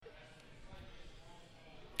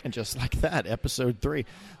And just like that, episode 3.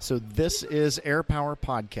 So this is Air Power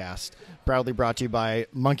Podcast, proudly brought to you by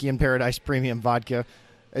Monkey in Paradise Premium Vodka.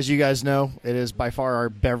 As you guys know, it is by far our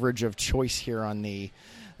beverage of choice here on the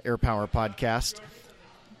Air Power Podcast.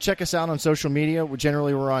 Check us out on social media.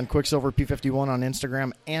 We're on Quicksilver P51 on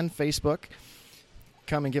Instagram and Facebook.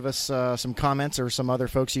 Come and give us some comments or some other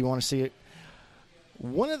folks you want to see.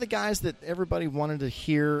 One of the guys that everybody wanted to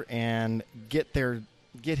hear and get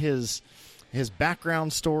his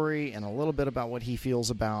background story and a little bit about what he feels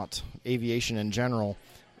about aviation in general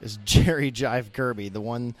is Jerry Jive Kirby, the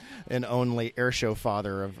one and only airshow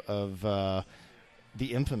father of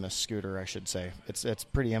the infamous scooter, I should say. It's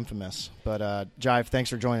pretty infamous. But Jive, thanks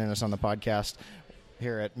for joining us on the podcast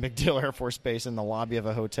here at MacDill Air Force Base in the lobby of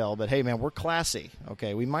a hotel. But hey, man, we're classy.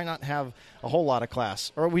 Okay, we might not have a whole lot of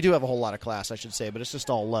class, or we do have a whole lot of class, I should say, but it's just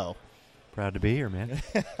all low. Proud to be here, man.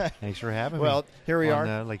 Thanks for having me. Well, here we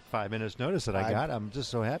are. Like 5 minutes notice that I got. I'm just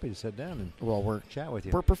so happy to sit down and chat with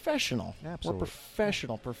you. We're professional. Absolutely. We're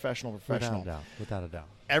professional. Without a doubt.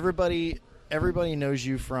 Everybody knows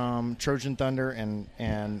you from Trojan Thunder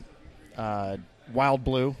and Wild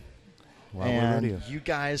Blue. Wild Blue Radio. You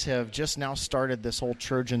guys have just now started this whole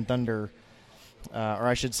Trojan Thunder, or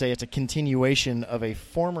I should say it's a continuation of a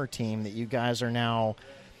former team that you guys are now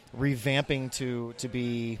revamping to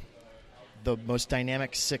be the most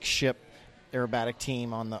dynamic six-ship aerobatic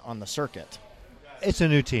team on the circuit. It's a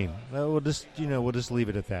new team. We'll just leave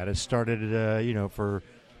it at that. It started for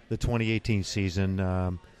the 2018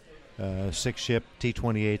 season. 6-ship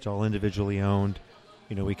T-28s, all individually owned.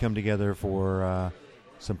 We come together for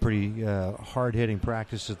some pretty hard-hitting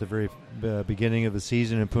practice at the very beginning of the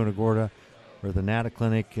season in Punta Gorda, or the NATA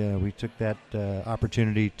clinic. We took that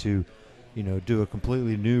opportunity to, do a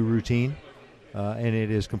completely new routine, and it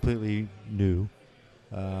is completely new.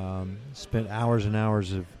 Spent hours and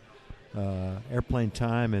hours of airplane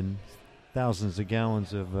time and thousands of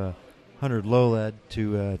gallons of 100 low lead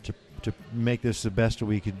to make this the best that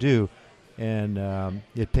we could do, and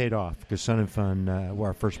it paid off because Sun and Fun,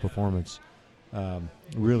 our first performance,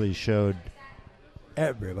 really showed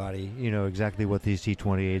everybody, exactly what these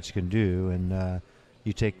T-28s can do. And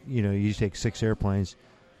you take 6 airplanes,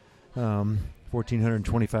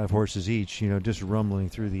 1,425 horses each, just rumbling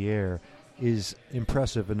through the air is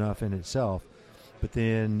impressive enough in itself. But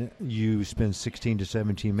then you spend 16 to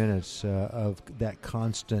 17 minutes of that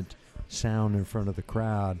constant sound in front of the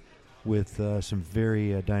crowd with some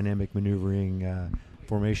very dynamic maneuvering,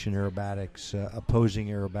 formation aerobatics, opposing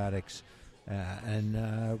aerobatics,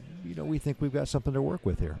 and we think we've got something to work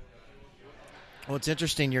with here. Well, it's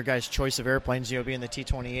interesting your guys' choice of airplanes, being the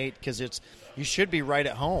T-28, because you should be right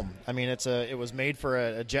at home. I mean, it was made for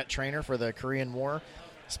a jet trainer for the Korean War,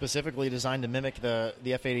 specifically designed to mimic the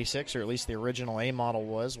F-86, or at least the original A model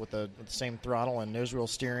was, with the same throttle and nose wheel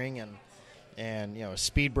steering and a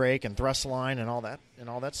speed brake and thrust line and all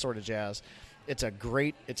that sort of jazz. It's a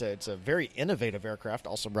very innovative aircraft,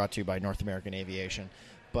 also brought to you by North American Aviation.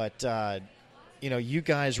 But you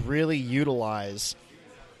guys really utilize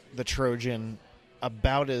the Trojan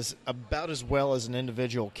about as well as an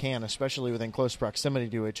individual can, especially within close proximity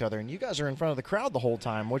to each other. And you guys are in front of the crowd the whole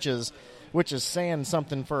time, which is saying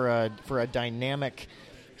something for a dynamic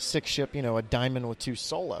 6-ship, a diamond with 2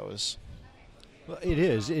 solos. Well, it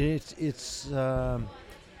is. It's. I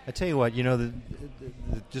tell you what,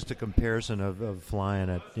 just a comparison of flying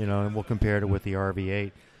it, and we'll compare it with the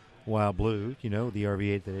RV-8 Wild Blue. The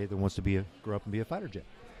RV-8 that wants to grow up and be a fighter jet.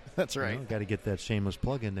 That's right. Got to get that shameless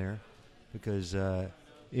plug in there, because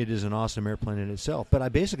it is an awesome airplane in itself. But I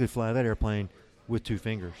basically fly that airplane with 2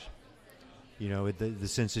 fingers. The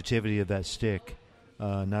sensitivity of that stick,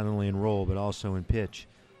 not only in roll but also in pitch,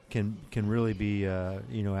 can really be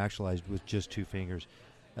actualized with just 2 fingers.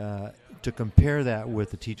 To compare that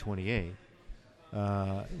with the T-28,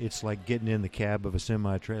 it's like getting in the cab of a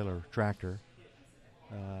semi-trailer tractor.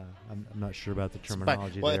 I'm not sure about the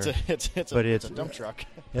terminology there. It's a dump truck.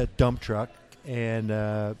 A dump truck, and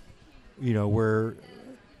where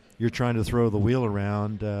you're trying to throw the wheel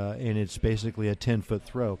around, and it's basically a 10-foot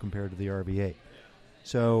throw compared to the RV-8.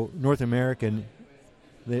 So North American,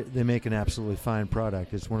 they make an absolutely fine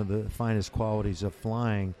product. It's one of the finest qualities of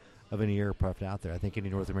flying of any aircraft out there. I think any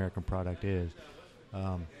North American product is.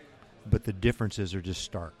 But the differences are just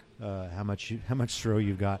stark. How much throw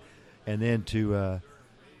you've got, and then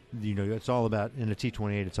it's all about, in a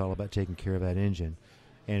T-28, it's all about taking care of that engine.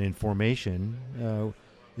 And in formation,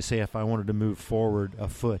 say if I wanted to move forward a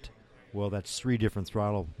foot, well, that's 3 different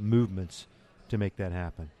throttle movements to make that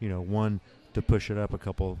happen. One to push it up a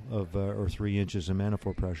couple of or 3 inches of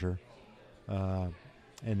manifold pressure, and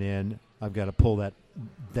then I've got to pull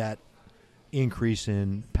that increase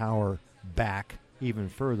in power back even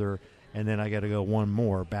further, and then I got to go one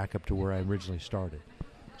more back up to where I originally started.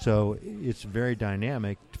 So it's very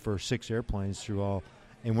dynamic for 6 airplanes through all,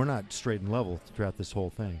 and we're not straight and level throughout this whole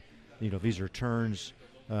thing. These are turns.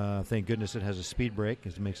 Thank goodness it has a speed brake,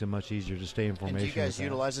 because it makes it much easier to stay in formation. And do you guys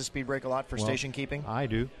utilize the speed brake a lot for station keeping? I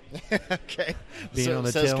do. Okay. Being on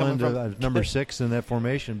the tail end of number 6 in that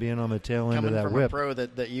formation, being on the tail end of that whip. Coming from a pro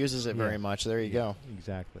that uses it very much. There you go.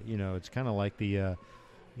 Exactly. It's kind of like the,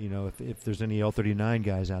 if there's any L-39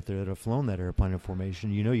 guys out there that have flown that airplane in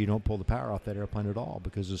formation, you don't pull the power off that airplane at all,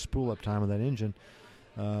 because the spool-up time of that engine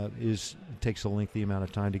takes a lengthy amount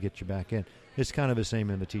of time to get you back in. It's kind of the same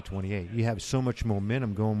in the T-28. You have so much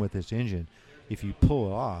momentum going with this engine. If you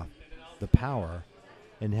pull off the power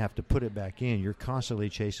and have to put it back in, you're constantly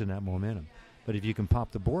chasing that momentum. But if you can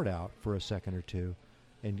pop the board out for a second or two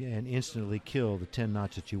and instantly kill the 10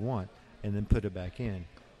 knots that you want and then put it back in,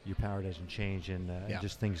 your power doesn't change, and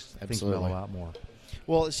just things mellow out more.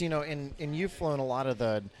 Well, it's, and you've flown a lot of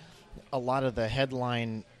the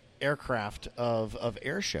headline aircraft of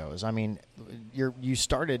air shows. I mean, you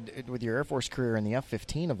started with your Air Force career in the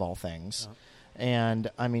F-15 of all things,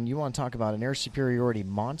 and I mean, you want to talk about an air superiority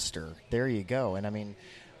monster? There you go. And I mean,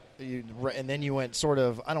 and then you went sort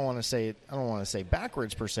of, I don't want to say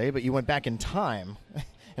backwards per se, but you went back in time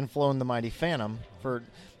and flown the mighty Phantom for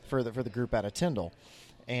the group out of Tyndall.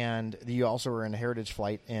 And you also were in a Heritage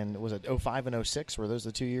Flight in, was it 05 and 06? Were those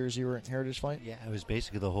the 2 years you were in Heritage Flight? Yeah, it was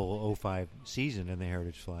basically the whole 05 season in the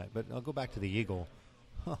Heritage Flight. But I'll go back to the Eagle.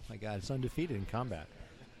 Oh, my God, it's undefeated in combat.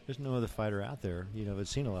 There's no other fighter out there, that's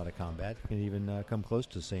seen a lot of combat. You can even come close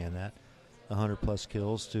to saying that. 100-plus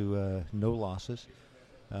kills to no losses.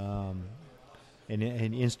 And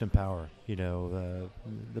instant power. The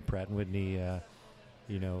Pratt & Whitney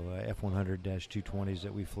F-100-220s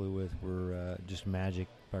that we flew with were just magic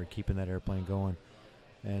by keeping that airplane going.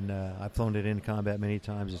 And I've flown it in combat many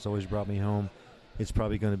times. It's always brought me home. It's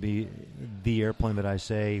probably going to be the airplane that I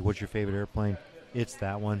say, what's your favorite airplane? It's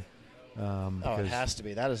that one. It has to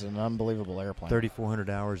be. That is an unbelievable airplane. 3,400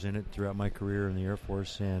 hours in it throughout my career in the Air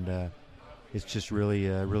Force, and it's just really,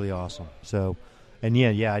 really awesome. So, and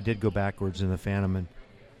I did go backwards in the Phantom,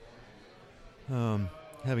 and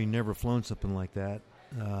having never flown something like that,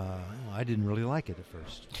 I didn't really like it at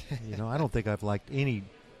first. I don't think I've liked any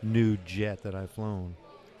new jet that I've flown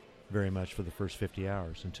very much for the first 50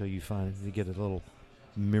 hours until you get a little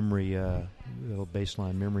memory, little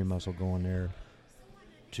baseline memory muscle going there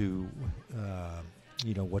to,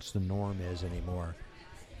 what's the norm is anymore.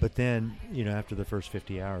 But then, after the first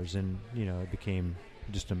 50 hours, then, it became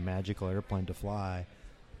just a magical airplane to fly.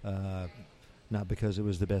 Not because it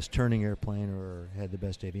was the best turning airplane or had the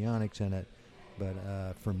best avionics in it, but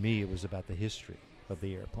for me, it was about the history of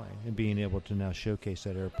the airplane and being able to now showcase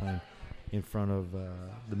that airplane in front of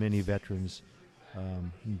the many veterans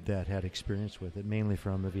that had experience with it, mainly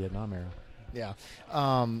from the Vietnam era. Yeah.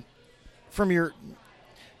 From your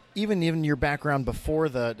even your background before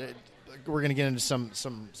we're going to get into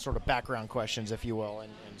some sort of background questions, if you will,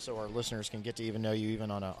 and so our listeners can get to even know you even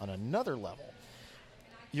on another level.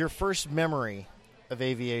 Your first memory of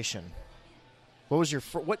aviation. What was your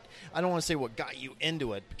I don't want to say what got you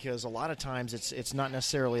into it, because a lot of times it's not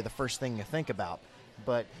necessarily the first thing you think about.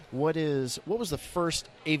 But what was the first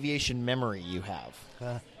aviation memory you have?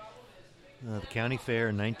 The county fair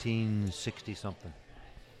in 1960 something.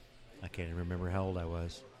 I can't even remember how old I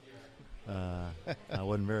was. I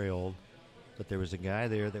wasn't very old, but there was a guy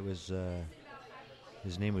there that was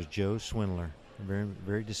his name was Joe Swindler. I very,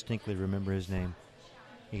 very distinctly remember his name.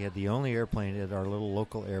 He had the only airplane at our little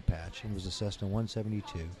local air patch. It was a Cessna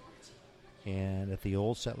 172. And at the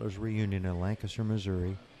Old Settlers Reunion in Lancaster,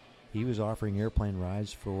 Missouri, he was offering airplane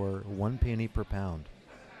rides for 1 penny per pound.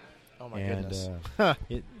 Oh, my goodness.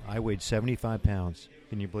 I weighed 75 pounds.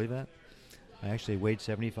 Can you believe that? I actually weighed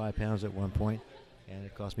 75 pounds at one point, and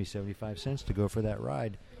it cost me 75 cents to go for that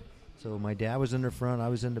ride. So my dad was in the front, I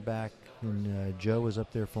was in the back, and Joe was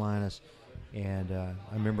up there flying us. And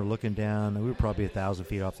I remember looking down. We were probably 1,000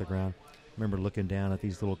 feet off the ground. I remember looking down at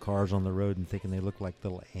these little cars on the road and thinking they looked like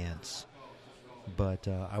little ants. But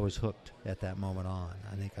I was hooked at that moment on.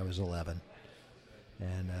 I think I was 11.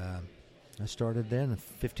 And I started then. At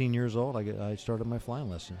 15 years old, I started my flying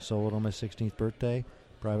lesson. Sold on my 16th birthday,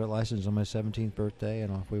 private license on my 17th birthday,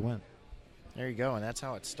 and off we went. There you go, and that's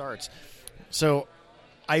how it starts. So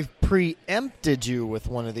I've preempted you with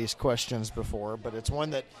one of these questions before, but it's one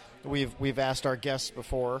that we've asked our guests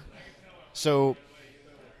before. So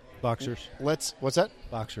boxers. What's that?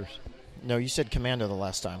 Boxers. No, you said commando the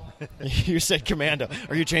last time. You said commando.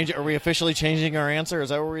 Are we officially changing our answer? Is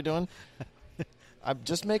that what we're doing? I'm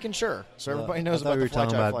just making sure so everybody knows I thought about we the were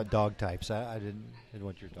talking fly, about dog types. I didn't know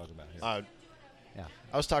what you were talking about here. Yeah.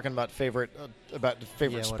 I was talking about favorite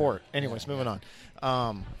sport. Anyways, moving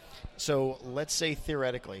on. So let's say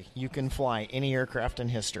theoretically you can fly any aircraft in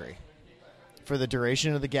history for the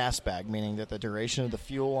duration of the gas bag, meaning that the duration of the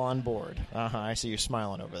fuel on board. I see you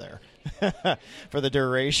smiling over there. For the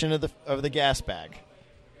duration of the gas bag,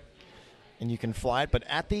 and you can fly it. But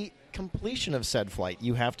at the completion of said flight,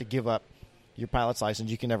 you have to give up your pilot's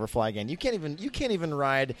license. You can never fly again. You can't even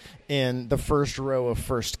ride in the first row of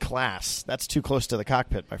first class. That's too close to the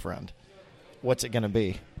cockpit, my friend. What's it going to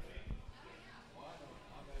be?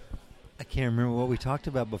 I can't remember what we talked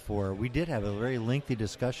about before. We did have a very lengthy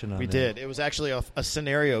discussion on that. We did. It was actually a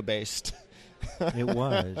scenario based. It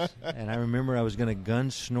was. And I remember I was going to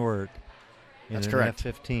gun snort in That's an correct.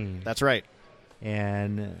 F-15. That's right.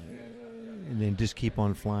 And then just keep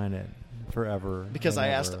on flying it forever. Because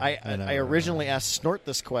I originally asked Snort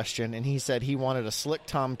this question, and he said he wanted a slick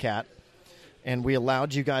Tomcat, and we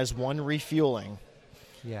allowed you guys one refueling.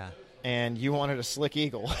 Yeah. And you wanted a slick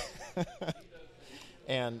Eagle.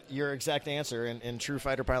 And your exact answer, in true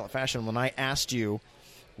fighter pilot fashion, when I asked you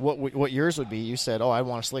what yours would be, you said, I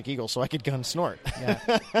want a slick Eagle so I could gun Snort.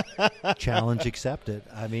 Yeah. Challenge accepted.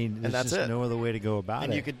 I mean, there's that's just it. no other way to go about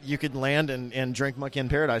and it. you could land and drink Monkey in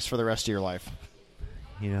Paradise for the rest of your life.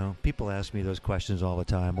 You know, people ask me those questions all the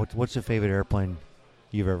time. What's the favorite airplane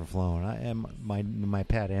you've ever flown? My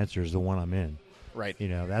pat answer is the one I'm in. Right. You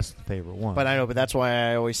know, that's the favorite one. But I know, but that's why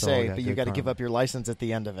I always say, got but you good got to karma. give up your license at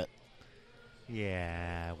the end of it.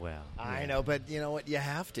 Yeah, well. I yeah. know, but you know what? You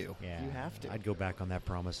have to. Yeah, You have to. I'd go back on that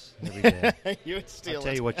promise every day. You would steal I'll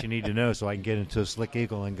tell it. you what you need to know so I can get into a Slick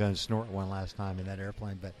Eagle and gun Snort one last time in that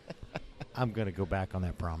airplane, but I'm going to go back on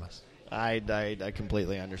that promise. I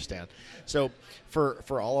completely understand. So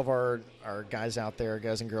for all of our guys out there,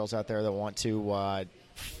 guys and girls out there that want to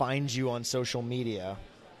find you on social media,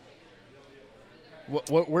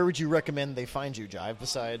 where would you recommend they find you, Jive,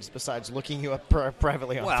 besides looking you up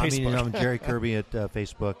privately on Facebook? I mean, I'm Jerry Kirby at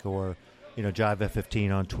Facebook, or Jive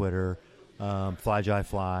F15 on Twitter, Fly Jive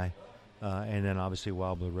Fly, and then obviously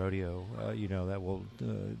Wild Blue Rodeo. That will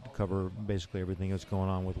cover basically everything that's going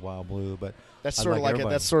on with Wild Blue. But that's I'd sort of like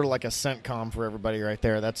everybody- that's sort of like a CENTCOM for everybody right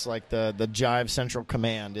there. That's like the Jive Central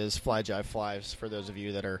Command is Fly Jive Flies, for those of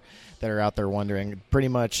you that are out there wondering. Pretty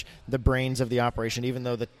much the brains of the operation, even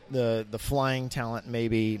though the flying talent may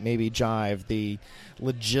be Jive, the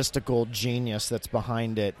logistical genius that's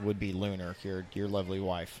behind it would be Lunar, your lovely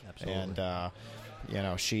wife. Absolutely.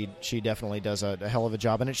 And she definitely does a hell of a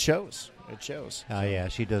job, and it shows. Yeah,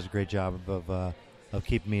 she does a great job of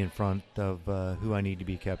keeping me in front of who I need to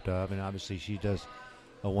be kept of, and obviously she does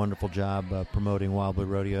a wonderful job promoting Wild Blue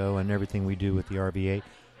Rodeo and everything we do with the RV8.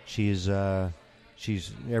 She's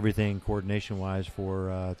everything coordination-wise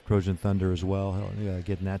for Trojan Thunder as well,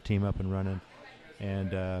 getting that team up and running.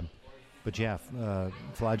 And but yeah,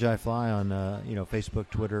 Fly Jive Fly on Facebook,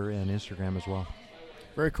 Twitter, and Instagram as well.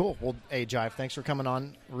 Very cool. Well, hey, Jive, thanks for coming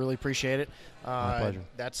on. Really appreciate it. My pleasure.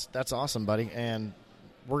 That's awesome, buddy. And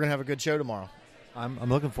we're going to have a good show tomorrow. I'm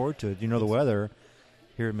looking forward to it. The weather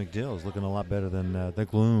here at MacDill is looking a lot better than the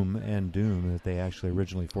gloom and doom that they actually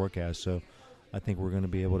originally forecast. So I think we're going to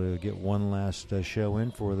be able to get one last show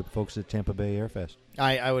in for the folks at Tampa Bay Airfest.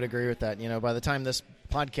 I would agree with that. By the time this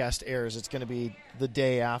podcast airs, it's going to be the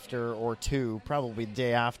day after or two, probably the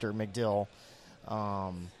day after MacDill.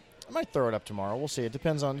 I might throw it up tomorrow. We'll see. It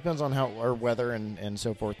depends on how our weather and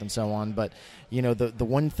so forth and so on. But the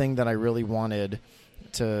one thing that I really wanted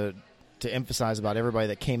to emphasize about everybody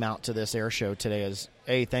that came out to this air show today is,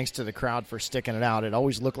 thanks to the crowd for sticking it out. It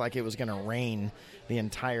always looked like it was going to rain the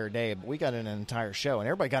entire day, but we got in an entire show, and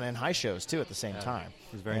everybody got in high shows too at the same time.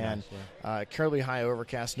 It was very nice. Yeah. Incredibly high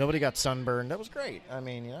overcast. Nobody got sunburned. That was great. I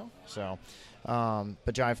mean, so.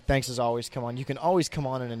 But Jive, thanks as always. Come on. You can always come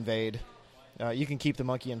on and invade. You can keep the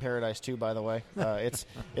Monkey in Paradise too, by the way.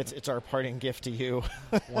 It's our parting gift to you.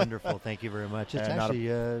 Wonderful, thank you very much. It's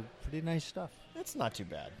actually pretty nice stuff. It's not too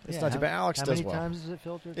bad. It's not too bad. Alex does well. How many times is it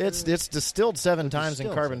filtered? It's distilled 7 times and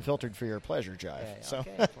distilled carbon 7. filtered for your pleasure, Jive. Okay, So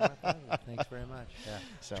okay, it's my pleasure. Thanks very much. Yeah.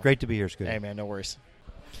 So. It's great to be here, Scooter. Hey, man, no worries.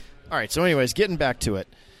 All right, so anyways, getting back to it.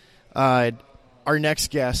 Our next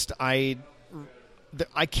guest, I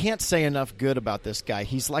can't say enough good about this guy.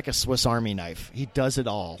 He's like a Swiss Army knife. He does it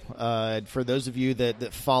all. For those of you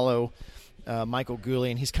that follow Michael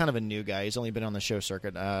Goulian, he's kind of a new guy. He's only been on the show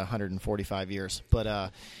circuit 145 years.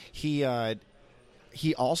 But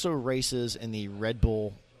he also races in the Red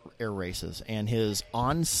Bull Air Races. And his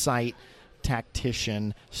on-site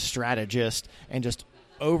tactician, strategist, and just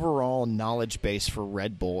overall knowledge base for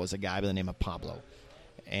Red Bull is a guy by the name of Pablo.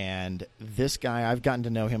 And this guy, I've gotten to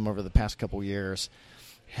know him over the past couple years,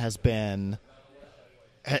 has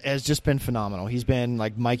just been phenomenal. He's been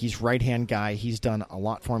like Mikey's right-hand guy. He's done a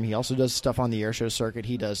lot for him. He also does stuff on the air show circuit.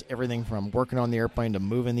 He does everything from working on the airplane to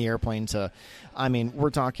moving the airplane to, I mean,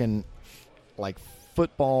 we're talking like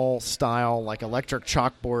football style, like electric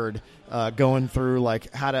chalkboard, going through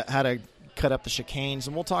like how to cut up the chicanes,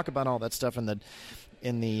 and we'll talk about all that stuff in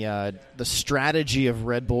the strategy of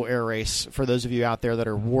Red Bull Air Race. For those of you out there that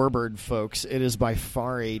are Warbird folks, it is by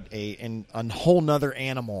far a whole nother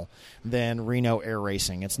animal than Reno Air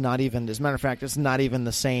Racing. It's not even, as a matter of fact, it's not even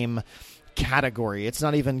the same category. It's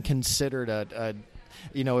not even considered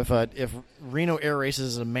if Reno Air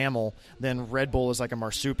Races is a mammal, then Red Bull is like a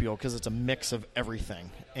marsupial because it's a mix of everything.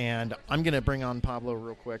 And I'm going to bring on Pablo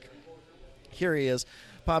real quick. Here he is.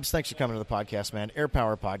 Pops, thanks for coming to the podcast, man. Air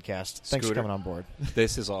Power Podcast. Thanks for coming on board.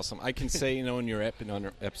 This is awesome. I can say, in your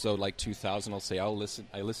episode like 2000, I'll say I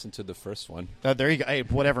listened to the first one. There you go. Hey,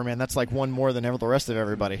 whatever, man. That's like one more than the rest of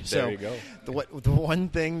everybody. There you go. The one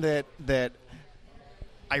thing that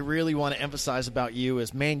I really want to emphasize about you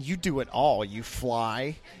is, man, you do it all. You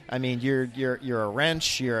fly. I mean, you're a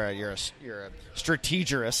wrench. You're a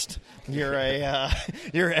strategist.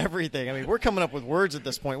 You're everything. I mean, we're coming up with words at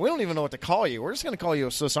this point. We don't even know what to call you. We're just going to call you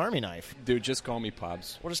a Swiss Army knife. Dude, just call me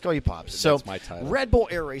Pops. We'll just call you Pops. That's so my title. Red Bull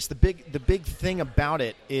Air Race. The big thing about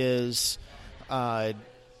it is,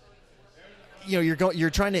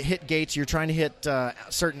 you're trying to hit gates. You're trying to hit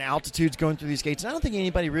certain altitudes going through these gates. And I don't think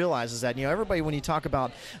anybody realizes that. Everybody, when you talk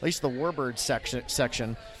about at least the Warbird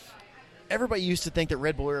section, everybody used to think that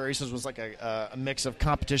Red Bull Air Races was like a mix of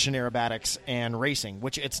competition aerobatics and racing,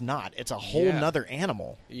 which it's not. It's a whole nother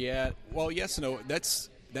animal. Yeah. Well, yes and no. That's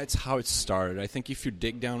how it started. I think if you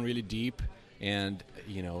dig down really deep, and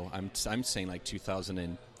I'm saying like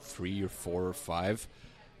 2003 or 4 or 5.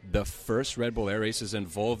 The first Red Bull Air Races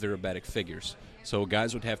involved aerobatic figures. So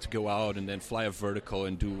guys would have to go out and then fly a vertical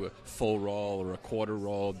and do a full roll or a quarter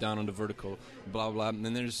roll down on the vertical, blah, blah. And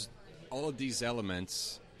then there's all of these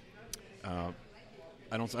elements. I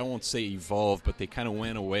won't say evolved, but they kind of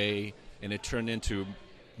went away, and it turned into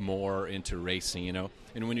more into racing,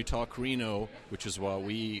 And when you talk Reno, which is what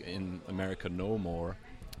we in America know more,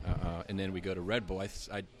 and then we go to Red Bull,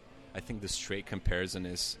 I think the straight comparison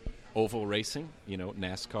is oval racing,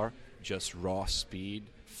 NASCAR, just raw speed,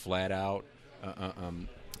 flat out.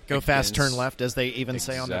 Go fast, turn left, as they even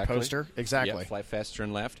say on the poster. Exactly. Yeah, fly fast,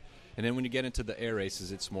 turn left. And then when you get into the air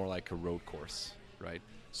races, it's more like a road course, right?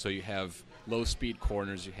 So you have low-speed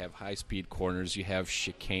corners, you have high-speed corners, you have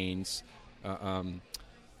chicanes,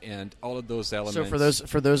 and all of those elements. So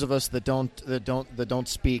for those of us that don't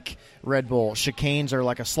speak Red Bull, chicanes are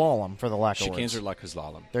like a slalom, for the lack of words. Chicanes are like a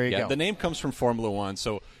slalom. There you go. The name comes from Formula One.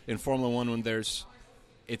 So in Formula One,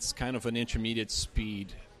 it's kind of an intermediate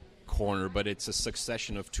speed corner, but it's a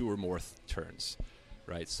succession of 2 or more turns,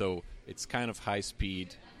 right? So it's kind of high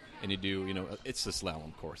speed, and you do, it's a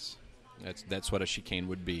slalom course. That's what a chicane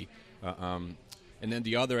would be. And then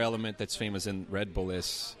the other element that's famous in Red Bull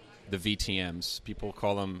is the VTMs. People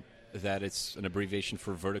call them that. It's an abbreviation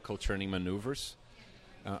for vertical turning maneuvers.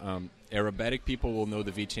 Aerobatic people will know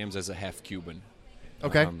the VTMs as a half Cuban.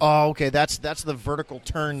 Okay. Okay. That's the vertical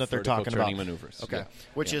turn that they're talking about. Vertical turning maneuvers. Okay.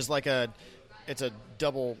 Which is like it's a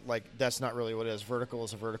double, like, that's not really what it is. Vertical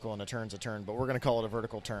is a vertical and a turn's a turn, but we're going to call it a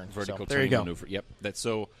vertical turn. Vertical turning maneuver. Yep. That's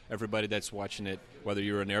so everybody that's watching it, whether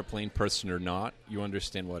you're an airplane person or not, you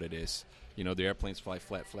understand what it is. The airplanes fly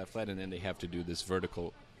flat, flat, flat, and then they have to do this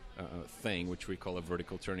vertical thing, which we call a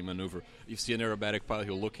vertical turning maneuver. You see an aerobatic pilot,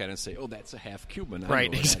 he'll look at it and say, "Oh, that's a half Cuban."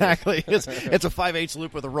 Right, exactly. It's a 5/8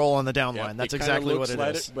 loop with a roll on the down line. That's exactly what it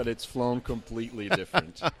is. But it's flown completely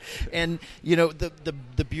different. And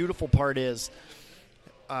the beautiful part is,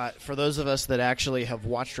 for those of us that actually have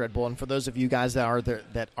watched Red Bull, and for those of you guys that are there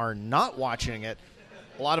that are not watching it,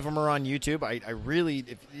 a lot of them are on YouTube.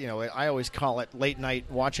 I always call it late night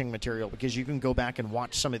watching material, because you can go back and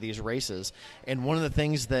watch some of these races. And one of the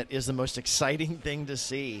things that is the most exciting thing to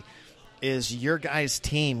see is your guys'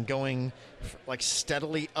 team going like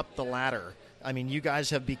steadily up the ladder. I mean, you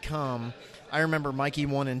guys have become. I remember Mikey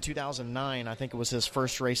won in 2009. I think it was his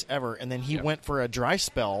first race ever, and then he went for a dry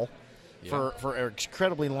spell for an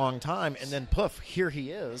incredibly long time, and then poof, here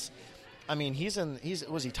he is. I mean,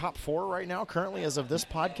 was he top 4 right now, currently, as of this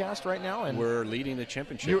podcast right now? And we're leading the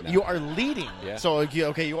championship now. You are leading. Yeah. So,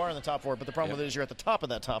 you are in the top 4, but the problem with it is you're at the top of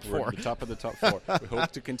that top 4. We're at the top of the top 4. We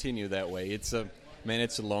hope to continue that way. It's a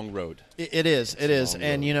long road. It is.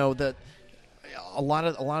 And, a lot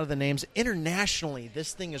of the names internationally,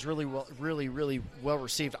 this thing is really well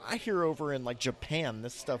received. I hear over in, like, Japan,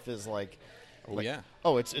 this stuff is, like, Oh, yeah.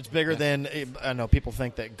 Oh, it's bigger than. I know people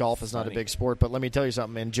think that golf is not a big sport, but let me tell you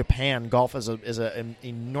something. In Japan, golf is an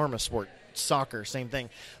enormous sport. Soccer, same thing.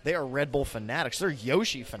 They are Red Bull fanatics. They're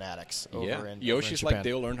Yoshi fanatics over in Yoshi's over in like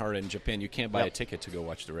Dale Earnhardt in Japan. You can't buy a ticket to go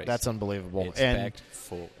watch the race. That's unbelievable. It's and packed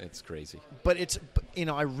full. It's crazy. But it's,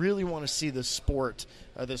 I really want to see this sport,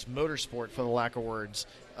 this motorsport, for the lack of words,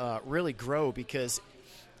 really grow, because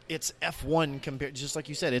it's F1 compared, just like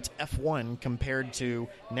you said, it's F1 compared to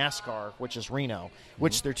NASCAR, which is Reno,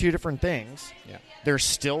 which they're two different things. Yeah. They're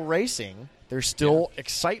still racing. There's still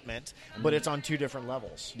excitement, but it's on two different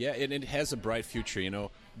levels. Yeah, and it has a bright future. You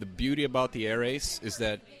know, the beauty about the air race is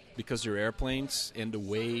that because they're airplanes and the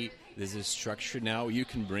way this is structured now, you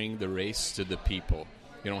can bring the race to the people.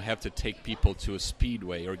 You don't have to take people to a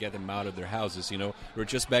speedway or get them out of their houses. You know, we're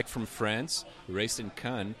just back from France. We raced in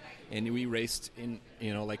Cannes, and we raced in,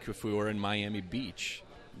 like if we were in Miami Beach,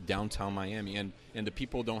 downtown Miami, and the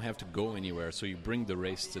people don't have to go anywhere, so you bring the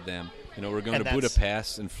race to them. We're going to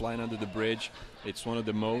Budapest and flying under the bridge. It's one of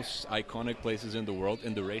the most iconic places in the world,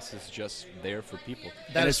 and the race is just there for people.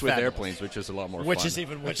 That is it's with fabulous. airplanes, which is a lot more Which fun. is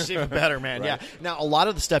even better, man. Right. Yeah. Now, a lot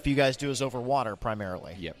of the stuff you guys do is over water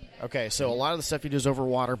primarily. Yep. Okay, so a lot of the stuff you do is over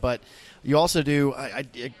water, but you also do.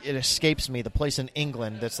 It escapes me, the place in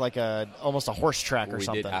England that's like almost a horse track or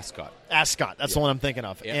something. We did Ascot. Ascot. That's the one I'm thinking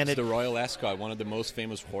of. Yeah, and it's the Royal Ascot, one of the most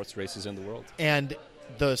famous horse races in the world. And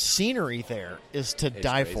the scenery there is to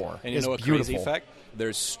die crazy. for. And it's a beautiful. crazy fact?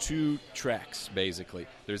 There's two tracks, basically.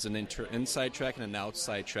 There's an inside track and an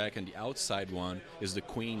outside track, and the outside one is the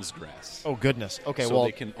Queen's grass. Oh, goodness. Okay, so well,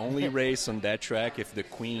 they can only race on that track if the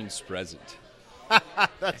Queen's present.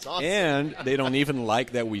 That's awesome. And they don't even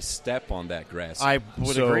like that we step on that grass. I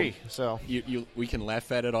would agree. So we can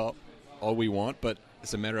laugh at it all we want, but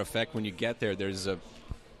as a matter of fact, when you get there, there's a...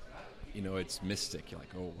 it's mystic. You're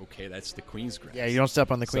like, oh, okay, that's the Queen's grass. Yeah, you don't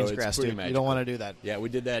step on the Queen's grass, dude. Magical. You don't want to do that. Yeah, we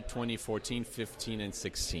did that 2014, 15, and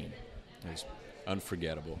 16. It was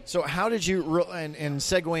unforgettable. So how did you, and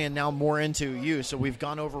segueing now more into you, so we've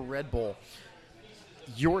gone over Red Bull.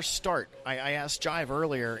 Your start, I asked Jive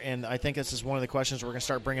earlier, and I think this is one of the questions we're going to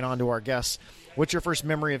start bringing on to our guests. What's your first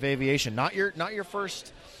memory of aviation? Not your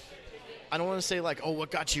first... I don't want to say like, oh,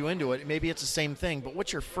 what got you into it? Maybe it's the same thing, but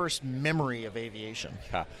what's your first memory of aviation?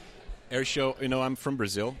 Yeah. Air show, I'm from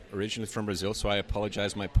Brazil, originally from Brazil, so I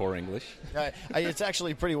apologize my poor English. It's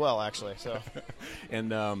actually pretty well, actually. So,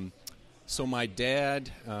 and so my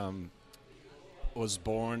dad was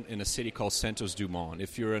born in a city called Santos Dumont.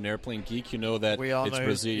 If you're an airplane geek, you know that it's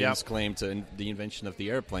Brazilians' claim to the invention of the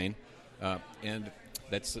airplane, and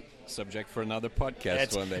that's a subject for another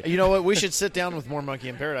podcast one day. You know what? We should sit down with more Monkey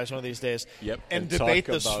in Paradise one of these days. Yep, and debate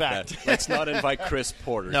talk this about fact. That. Let's not invite Chris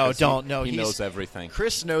Porter. No, don't. No, he knows everything.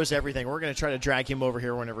 Chris knows everything. We're going to try to drag him over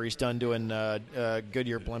here whenever he's done doing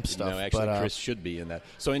Goodyear blimp stuff. No, actually, Chris should be in that.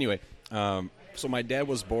 So anyway, so my dad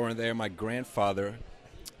was born there. My grandfather,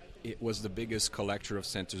 it was the biggest collector of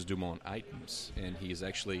Santos Dumont items, and he's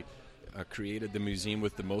actually created the museum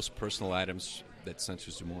with the most personal items that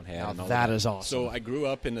Santos Dumont had. Now that is awesome. So I grew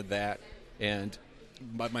up into that, and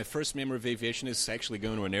my first memory of aviation is actually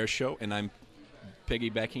going to an air show, and I'm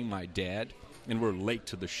piggybacking my dad, and we're late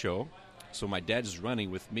to the show. So my dad's running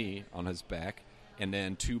with me on his back, and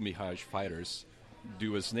then two Mirage fighters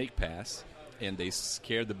do a snake pass, and they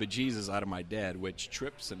scare the bejesus out of my dad, which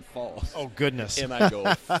trips and falls. Oh, goodness. And I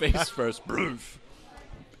go face first, broof.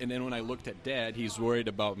 And then when I looked at Dad, he's worried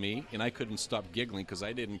about me, and I couldn't stop giggling because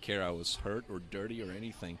I didn't care I was hurt or dirty or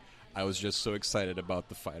anything. I was just so excited about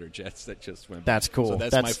the fighter jets that just went by. That's cool. So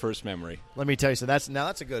that's my first memory. Let me tell you, so that's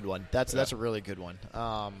a good one. That's a really good one.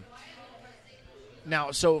 Now,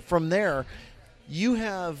 so from there, you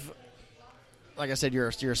have, like I said, you're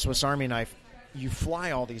a Swiss Army knife. You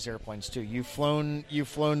fly all these airplanes too. You've flown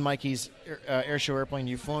Mikey's air show airplane.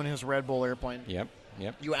 You've flown his Red Bull airplane. Yep.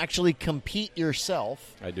 You actually compete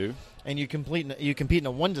yourself. I do. And you compete in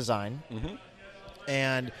a one design,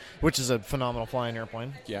 and which is a phenomenal flying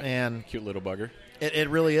airplane. Yeah. And cute little bugger. It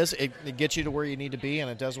really is. It gets you to where you need to be, and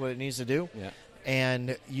it does what it needs to do. Yeah.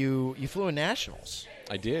 And you flew in nationals.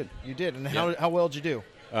 I did. You did. And how well did you do?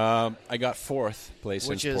 I got fourth place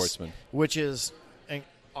in Sportsman. Which is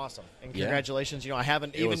awesome. And congratulations. I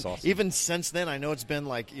haven't even since then. I know it's been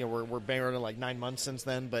like we're barely like 9 months since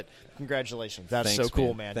then, but congratulations. That's so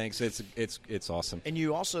cool, man. Thanks. It's awesome. And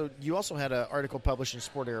you also had an article published in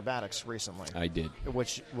Sport Aerobatics recently. I did.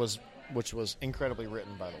 Which was incredibly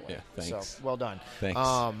written, by the way. Yeah, thanks. So well done. Thanks.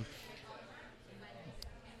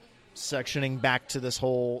 sectioning back to this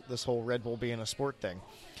whole Red Bull being a sport thing.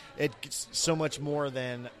 It's so much more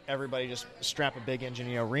than everybody just strap a big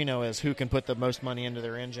engine. Reno is who can put the most money into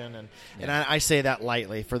their engine, and I say that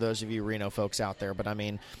lightly for those of you Reno folks out there, but I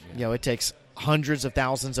mean, it takes hundreds of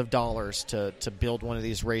thousands of dollars to build one of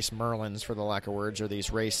these race Merlins, for the lack of words, or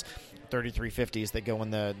these race 3350s that go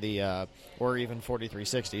in the or even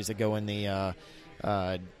 4360s that go in the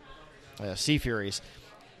Sea Furies.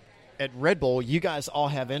 At Red Bull, you guys all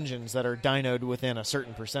have engines that are dynoed within a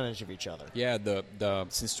certain percentage of each other. Yeah,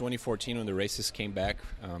 since 2014 when the races came back,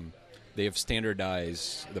 they have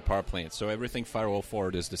standardized the power plant. So everything Firewall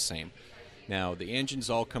Ford is the same. Now, the engines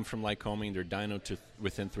all come from Lycoming. They're dynoed to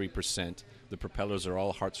within 3%. The propellers are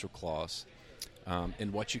all hearts or claws.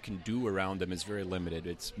 And what you can do around them is very limited.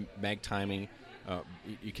 It's mag timing.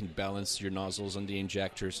 You can balance your nozzles on the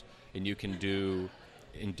injectors, and you can do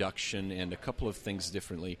induction and a couple of things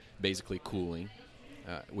differently, basically cooling,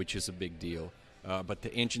 which is a big deal. But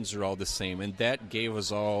the engines are all the same, and that gave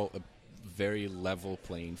us all a very level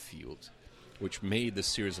playing field, which made the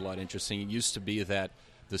series a lot interesting. It used to be that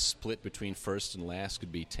the split between first and last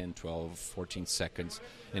could be 10, 12, 14 seconds,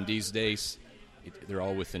 and these days they're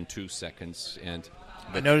all within 2 seconds. And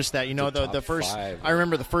I noticed that. The first. I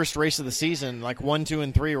remember the first race of the season, like 1, 2,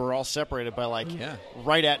 and 3 were all separated by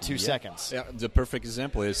right at 2 seconds. Yeah, the perfect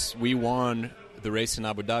example is we won the race in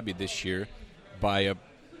Abu Dhabi this year by a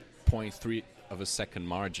 0.3 of a second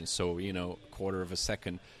margin, so a quarter of a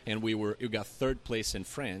second, and you got third place in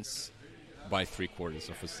France by 3/4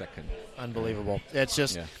 of a second. Unbelievable! It's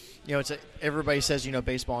just. Yeah. Everybody says,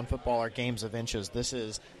 baseball and football are games of inches. This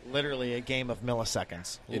is literally a game of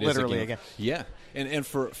milliseconds. It literally is a game. Yeah, and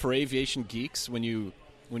for aviation geeks, when you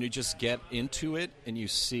just get into it and you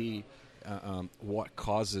see what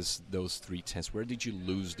causes those 3/10, where did you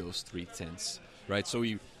lose those 3/10, right? So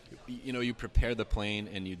you prepare the plane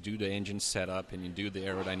and you do the engine setup and you do the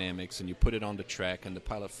aerodynamics and you put it on the track and the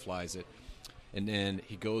pilot flies it, and then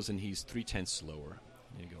he goes and he's 3/10 slower.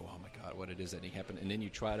 And you go, oh my God, what it is that happened? And then you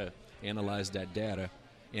try to analyze that data,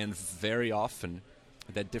 and very often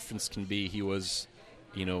that difference can be he was,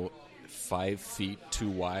 5 feet too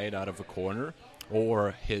wide out of a corner,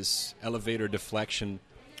 or his elevator deflection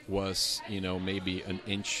was, maybe an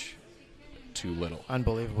inch too little.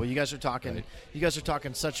 Unbelievable. You guys are talking. Right. You guys are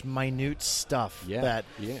talking such minute stuff that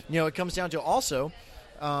it comes down to also.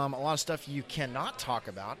 A lot of stuff you cannot talk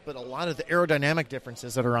about, but a lot of the aerodynamic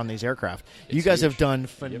differences that are on these aircraft. You guys have done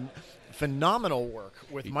phenomenal work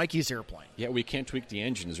with Mikey's airplane. Yeah, we can't tweak the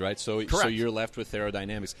engines, right? So Correct. So you're left with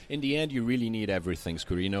aerodynamics. In the end, you really need everything,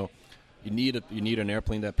 Scooter. You need an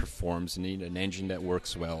airplane that performs. You need an engine that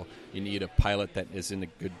works well. You need a pilot that is in a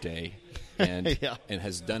good day and and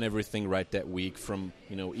has done everything right that week, from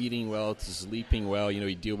eating well to sleeping well.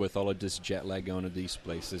 You deal with all of this jet lag going to these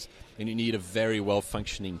places, and you need a very well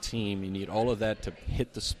functioning team. You need all of that to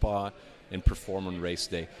hit the spot and perform on race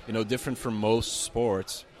day. Different from most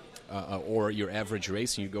sports or your average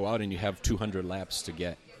racing, you go out and you have 200 laps to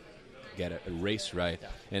get a race right,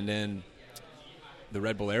 and then the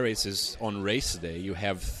Red Bull Air Races on race day, you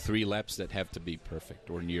have 3 laps that have to be perfect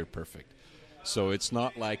or near perfect. So it's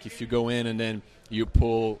not like if you go in and then you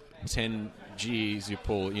pull 10 Gs, you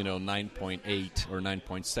pull 9.8 or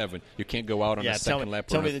 9.7. You can't go out on the second lap.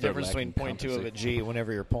 Tell me the difference between 0.2 of a G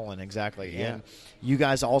whenever you're pulling. Exactly. Yeah. And you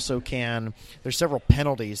guys also can. There's several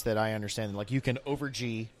penalties that I understand. Like you can over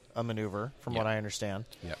G a maneuver, from what I understand.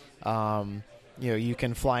 Yeah. You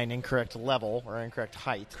can fly an incorrect level or incorrect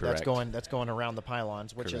height. Correct. That's going around the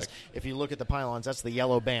pylons, which Correct. is, if you look at the pylons, that's the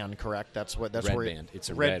yellow band, correct? That's red where band. It's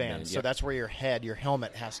a red red band. band, So yep. that's where your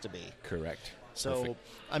helmet has to be. Correct. So Perfect.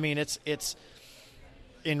 I mean, it's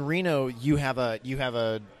in Reno. You have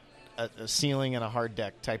a ceiling and a hard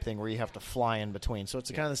deck type thing where you have to fly in between. So it's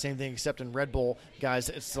kind of the same thing, except in Red Bull, guys,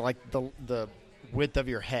 it's like the width of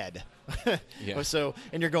your head. Yeah. So,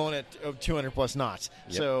 and you're going at 200 plus knots.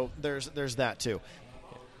 Yep. So there's that too.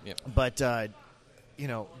 Yep. But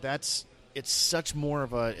it's such more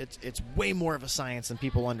of it's way more of a science than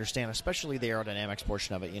people understand, especially the aerodynamics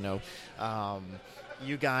portion of it.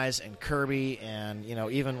 You guys and Kirby and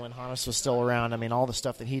even when Hannes was still around, I mean, all the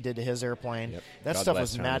stuff that he did to his airplane, that God stuff bless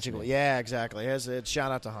was Hannes, magical. man. Yeah, exactly. It's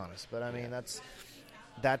shout out to Hannes. But I mean, that's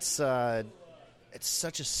it's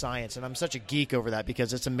such a science, and I'm such a geek over that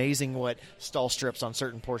because it's amazing what stall strips on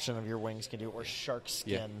certain portion of your wings can do, or shark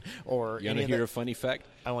skin, or You want to hear a funny fact?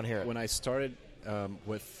 I want to hear it. When I started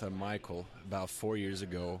with Michael about 4 years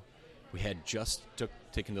ago, we had just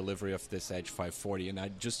taken delivery of this Edge 540, and I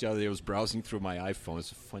just the other day was browsing through my iPhone. It's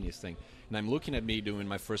the funniest thing. And I'm looking at me doing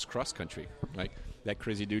my first cross country. Like, that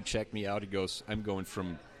crazy dude checked me out. He goes, I'm going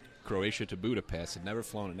from Croatia to Budapest. Had never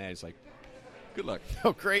flown an Edge. Like, good luck.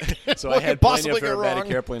 Oh, great. So What I had could plenty of possibly go aerobatic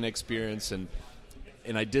wrong? airplane experience, and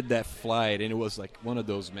I did that flight, and it was like one of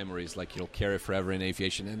those memories like you'll carry forever in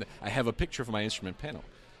aviation. And I have a picture of my instrument panel,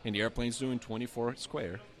 and the airplane's doing 24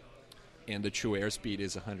 square, and the true airspeed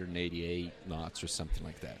is 188 knots or something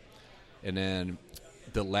like that. And then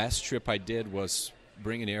the last trip I did was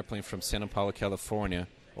bring an airplane from Santa Paula, California,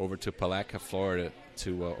 over to Palatka, Florida,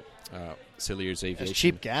 to Cilliers Aviation. It's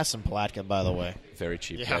cheap gas in Palatka, by the way. Very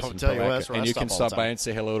cheap. Yeah, gas I'll in tell you what, Palatka. that's where and I you stop can all stop the by time. and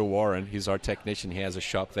say hello to Warren. He's our technician. He has a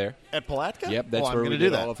shop there. At Palatka? Yep, that's I'm where we gonna do do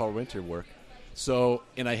that. all of our winter work. So,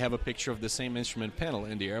 and I have a picture of the same instrument panel,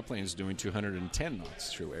 and the airplane is doing 210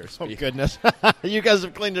 knots through airspeed. Oh, goodness. You guys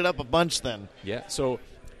have cleaned it up a bunch then. Yeah, so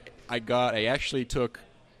I actually took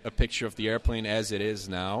a picture of the airplane as it is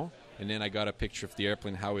now, and then I got a picture of the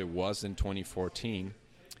airplane how it was in 2014,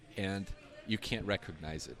 and you can't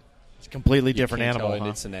recognize it. It's a completely You different can't animal, tell, and huh?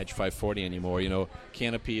 it's an Edge 540 anymore. You know,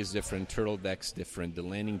 canopy is different, turtle deck's different, the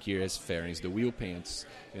landing gear has fairings, the wheel pants,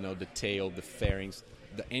 you know, the tail, the fairings.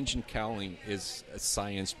 The engine cowling is a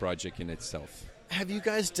science project in itself. Have you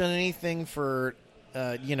guys done anything for,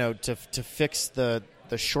 to fix the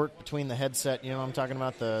short between the headset? You know what I'm talking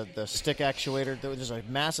about? The stick actuator. There's a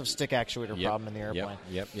massive stick actuator Yep, problem in the airplane.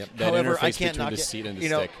 Yep. That However, I interface can't between knock the it. seat and the You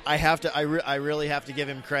know, stick. I have to. I really have to give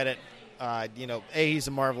him credit. He's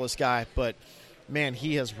a marvelous guy, but man,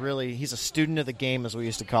 he's a student of the game, as we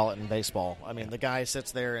used to call it in baseball. I mean, the guy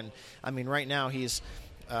sits there, and I mean, right now he's.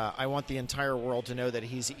 I want the entire world to know that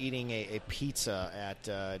he's eating a pizza at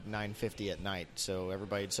 9:50 at night. So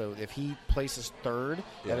if he places third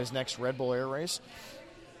at his next Red Bull Air Race,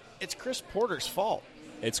 it's Chris Porter's fault.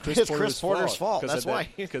 It's Chris Porter's fault. That's why.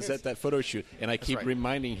 Because at that photo shoot, and I keep right.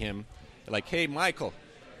 reminding him, like, "Hey, Michael,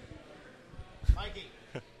 Mikey.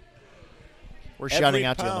 We're shouting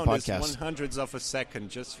out to you on the every pound podcast. is 1/100th of a second."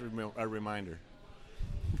 Just a reminder.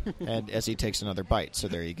 And as he takes another bite, so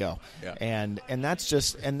there you go. Yeah. And that's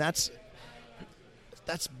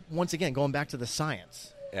once again going back to the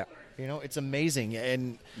science. Yeah. You know, it's amazing.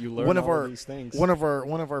 And You learn one of all our of these things. one of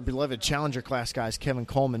our beloved Challenger class guys, Kevin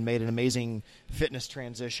Coleman, made an amazing fitness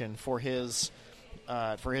transition for his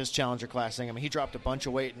Challenger class thing. I mean, he dropped a bunch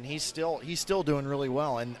of weight, and he's still doing really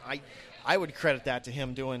well. And I would credit that to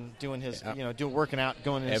him doing his working out,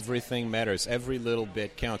 going his, Everything matters. Every little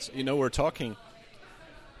bit counts. You know, we're talking.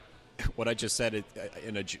 What I just said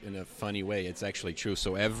in a funny way, it's actually true.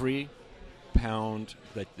 So every pound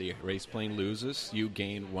that the race plane loses, you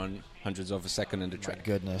gain 1/100th of a second in the track.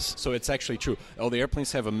 goodness. So it's actually true. Oh, the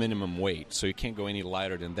airplanes have a minimum weight, so you can't go any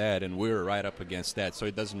lighter than that, and we're right up against that. So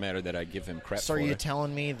it doesn't matter that I give him crap So for are you it.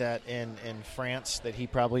 telling me that in France that he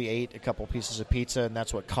probably ate a couple pieces of pizza, and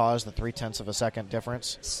that's what caused the 0.3 of a second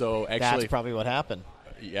difference? So actually, That's probably what happened.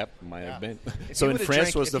 yep, might have been. If So he in would've France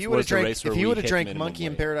drank- was if the he would've drank- race where if he we would have hit drank minimum Monkey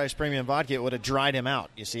in weight. Paradise Premium Vodka, it would have dried him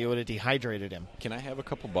out. You see, it would have dehydrated him. Can I have a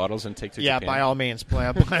couple bottles and take to Yeah, Japan? by all means, by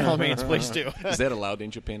all means, please do. Is that allowed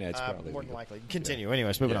in Japan? That's probably More than legal. likely. Continue.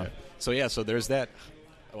 Anyways, moving Yeah. on. So there's that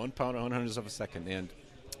 1 pound, 1/100th of a second, and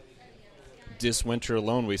this winter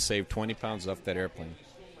alone, we saved 20 pounds off that airplane.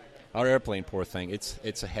 Our airplane, poor thing,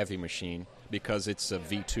 it's a heavy machine because it's a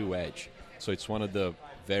V2 Edge, so it's one of the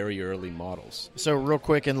very early models. So real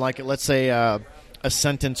quick, in let's say a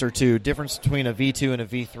sentence or two, difference between a V2 and a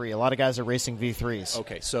V3. A lot of guys are racing V3s.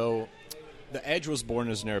 Okay, so the Edge was born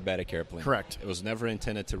as an aerobatic airplane. Correct. It was never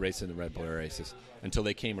intended to race in the Red Bull Air races until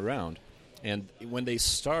they came around. And when they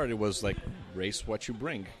started, it was like race what you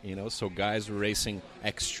bring, you know. So guys were racing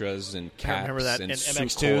extras and caps remember that, and and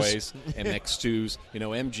Sukhois and MX2s. You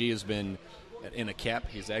know, MG has been in a cap.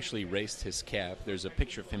 He's actually raced his cap. There's a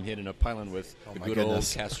picture of him hitting a pylon with the my good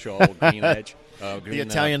goodness. old Castrol green Edge. The Green,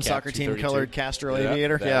 Italian cap soccer team 232. colored Castrol Yeah,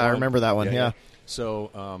 Aviator. that Yeah, I one. remember that one. Yeah. So,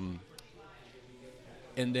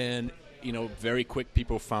 and then, you know, very quick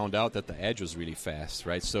people found out that the Edge was really fast,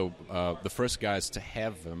 right? So the first guys to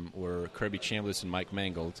have them were Kirby Chambliss and Mike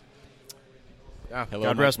Mangold. Yeah. Hello,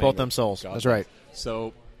 God Mike rest both Mangold. them souls. God That's bless. right.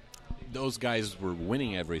 So those guys were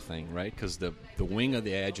winning everything, right? Because the wing of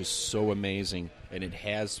the Edge is so amazing, and it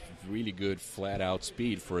has really good flat-out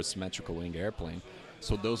speed for a symmetrical wing airplane.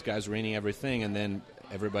 So those guys were winning everything, and then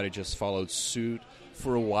everybody just followed suit.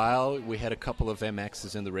 For a while, we had a couple of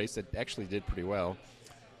MXs in the race that actually did pretty well,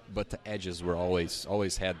 but the Edges were always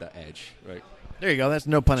had the edge, right? There you go. That's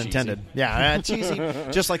no pun Cheesy. intended. Yeah, cheesy.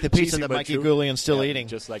 Just like the pizza Cheesy, that but Mikey true. Goulian's still Yeah, eating.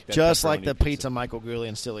 just like that Just like pepperoni the pizza. pizza Michael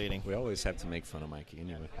Goulian's still eating. We always have to make fun of Mikey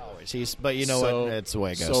anyway. Always. But you know what? It's the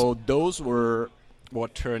way it goes. So those were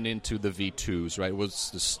what turned into the V2s, right? It was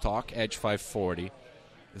the stock Edge 540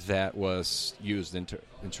 that was used into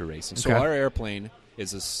racing. So Okay. our airplane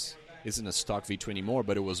is isn't a stock V2 anymore,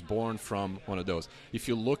 but it was born from one of those. If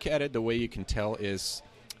you look at it, the way you can tell is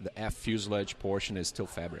the F fuselage portion is still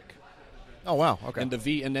fabric. Oh, wow. Okay.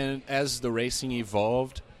 And then as the racing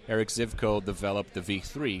evolved, Eric Zivko developed the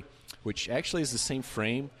V3, which actually is the same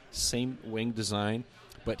frame, same wing design,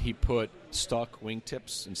 but he put stock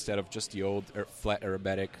wingtips instead of just the old flat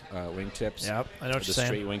aerobatic wingtips. Yep, I know what you're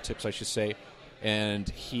saying. The straight wingtips, I should say. And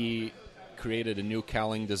he created a new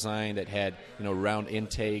cowling design that had round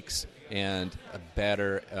intakes and a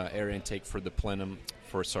better air intake for the plenum,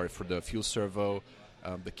 for the fuel servo.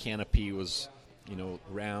 The canopy was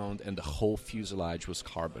round, and the whole fuselage was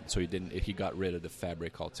carbon. So he got rid of the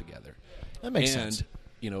fabric altogether. That makes sense.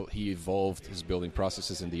 And he evolved his building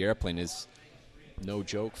processes, and the airplane is, no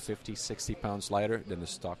joke, 50, 60 pounds lighter than the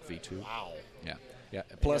stock V2. Wow. Yeah.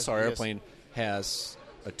 Plus, our airplane has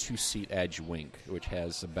a 2-seat edge wing, which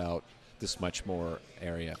has about this much more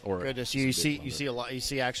area. Goodness, you see a lot. You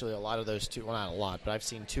see actually a lot of those two. Well, not a lot, but I've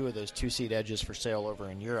seen 2 of those 2-seat edges for sale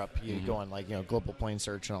over in Europe. You go on Global Plane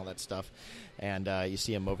Search and all that stuff, and you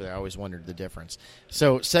see them over there. I always wondered the difference.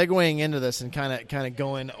 So segueing into this and kind of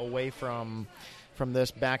going away from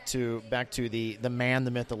this back to the man,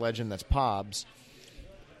 the myth, the legend that's Pobbs,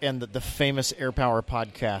 and the famous Air Power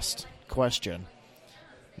podcast question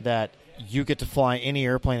that you get to fly any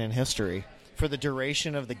airplane in history for the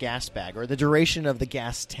duration of the gas bag, or the duration of the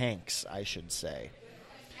gas tanks, I should say.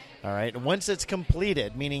 All right. Once it's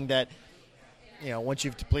completed, meaning that once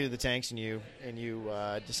you've depleted the tanks and you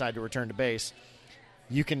decide to return to base,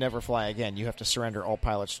 you can never fly again. You have to surrender all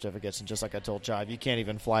pilot certificates, and just like I told Jive, you can't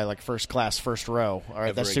even fly like first class, first row. All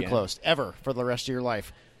right, that's too close. Ever for the rest of your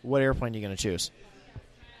life. What airplane are you going to choose?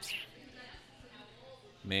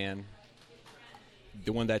 Man,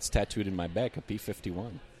 the one that's tattooed in my back, a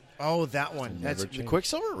P-51. Oh, that one. That's the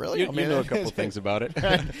Quicksilver, really? You know a couple things about it.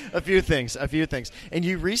 A few things. And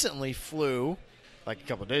you recently flew, like a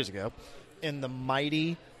couple of days ago, in the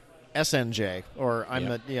mighty SNJ, or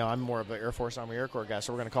I'm more of an Air Force Army Air Corps guy,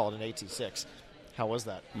 so we're going to call it an AT-6. How was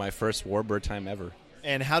that? My first warbird time ever.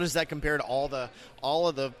 And how does that compare to all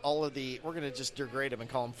of the? We're going to just degrade them and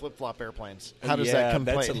call them flip-flop airplanes. How does that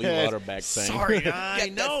compare? That's a Lee Lauterbach thing. Sorry, I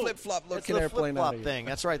know. Flip-flop looking airplane. Flip-flop thing.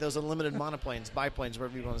 That's right. Those unlimited monoplanes, biplanes,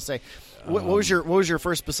 whatever you want to say. What was your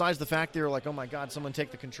first? Besides the fact that you were like, oh my God, someone take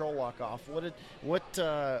the control lock off. What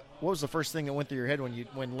was the first thing that went through your head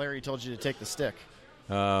when Larry told you to take the stick?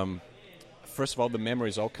 First of all, the memory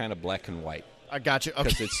is all kind of black and white. I got you.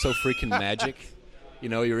 Because it's so freaking magic.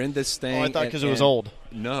 You're in this thing. Oh, I thought because it was old.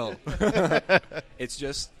 No. It's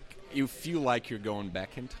just you feel like you're going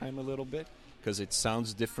back in time a little bit because it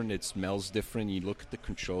sounds different, it smells different. You look at the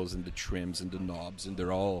controls and the trims and the knobs, and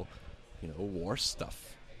they're all, war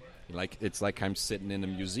stuff. It's like I'm sitting in a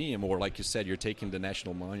museum, or like you said, you're taking the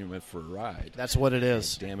National Monument for a ride. That's what it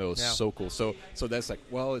is. And damn, it was so cool. So that's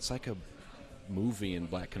it's like a movie in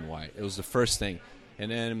black and white. It was the first thing. And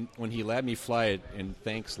then when he let me fly it, and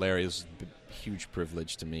thanks, Larry, it was a huge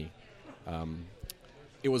privilege to me.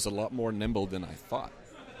 It was a lot more nimble than I thought.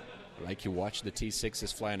 Like, you watch the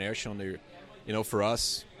T6s fly an air show, and they're, for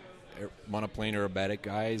us, monoplane aerobatic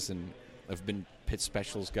guys, and I've been pit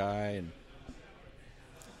specials guy, and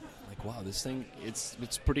like, wow, this thing, it's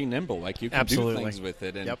pretty nimble. Like, you can do things with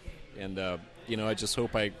it. And, I just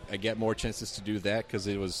hope I get more chances to do that, because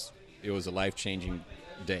it was a life-changing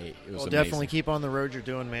day. It was amazing. Definitely keep on the road you're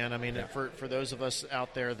doing, man. I mean, for those of us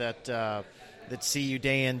out there that see you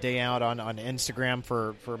day in, day out on Instagram,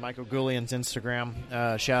 for Michael Goulian's Instagram,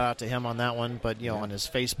 shout out to him on that one, but on his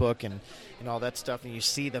Facebook and all that stuff, and you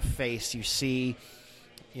see the face, you see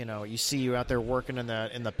you out there working in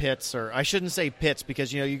the pits, or I shouldn't say pits,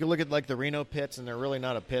 because you can look at like the Reno pits, and they're really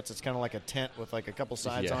not a pits. It's kind of like a tent with like a couple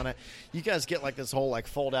sides on it. You guys get like this whole like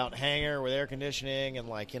fold out hangar with air conditioning and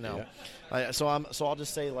so I'll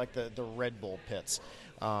just say like the Red Bull pits.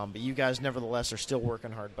 But you guys nevertheless are still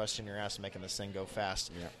working hard, busting your ass, making this thing go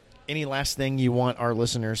fast. Yeah. Any last thing you want our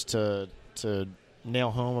listeners to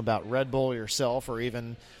nail home about Red Bull, yourself, or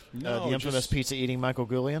even the infamous pizza eating Michael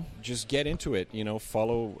Goulian? Just get into it.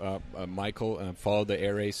 Follow Michael. Follow the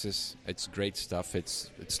air races. It's great stuff.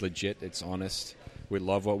 It's legit. It's honest. We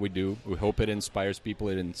love what we do. We hope it inspires people.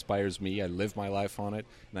 It inspires me. I live my life on it,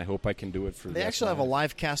 and I hope I can do it for. They actually have a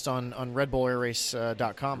live cast on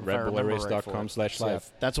RedBullAirRace.com.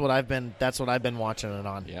 RedBullAirRace.com/live. That's what I've been watching it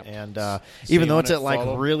on. Yep. And even though it's at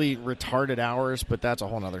like really retarded hours, but that's a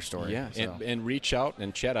whole other story. Yeah, so. and reach out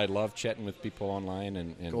and chat. I love chatting with people online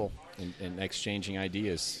and cool. and exchanging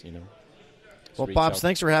ideas. Well, Pobbs,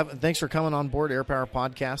 thanks for coming on board Air Power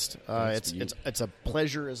Podcast. It's a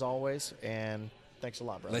pleasure as always, and Thanks a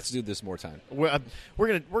lot, brother. Let's do this more time. We're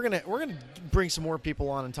gonna bring some more people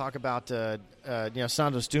on and talk about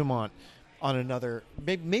Santos Dumont on another,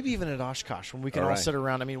 maybe even at Oshkosh when we can all sit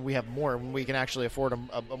around. I mean, we have more when we can actually afford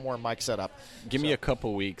a more mic setup. Give me a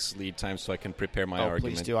couple weeks lead time so I can prepare my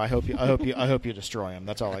argument. Please do. I hope you destroy him.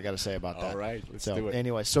 That's all I got to say about that. All right, let's do it.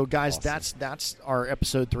 Anyway, so guys, Awesome. that's our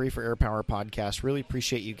episode 3 for Air Power Podcast. Really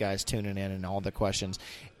appreciate you guys tuning in and all the questions.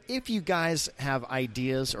 If you guys have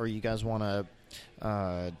ideas or you guys want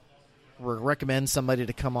to recommend somebody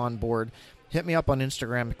to come on board, hit me up on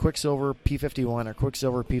Instagram, Quicksilver P51 or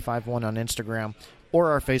Quicksilver P51 on Instagram,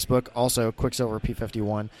 or our Facebook, also Quicksilver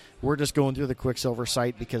P51. We're just going through the Quicksilver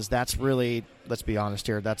site because that's really, let's be honest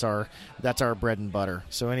here, that's our bread and butter.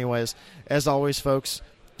 So anyways, as always, folks,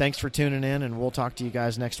 thanks for tuning in, and we'll talk to you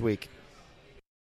guys next week.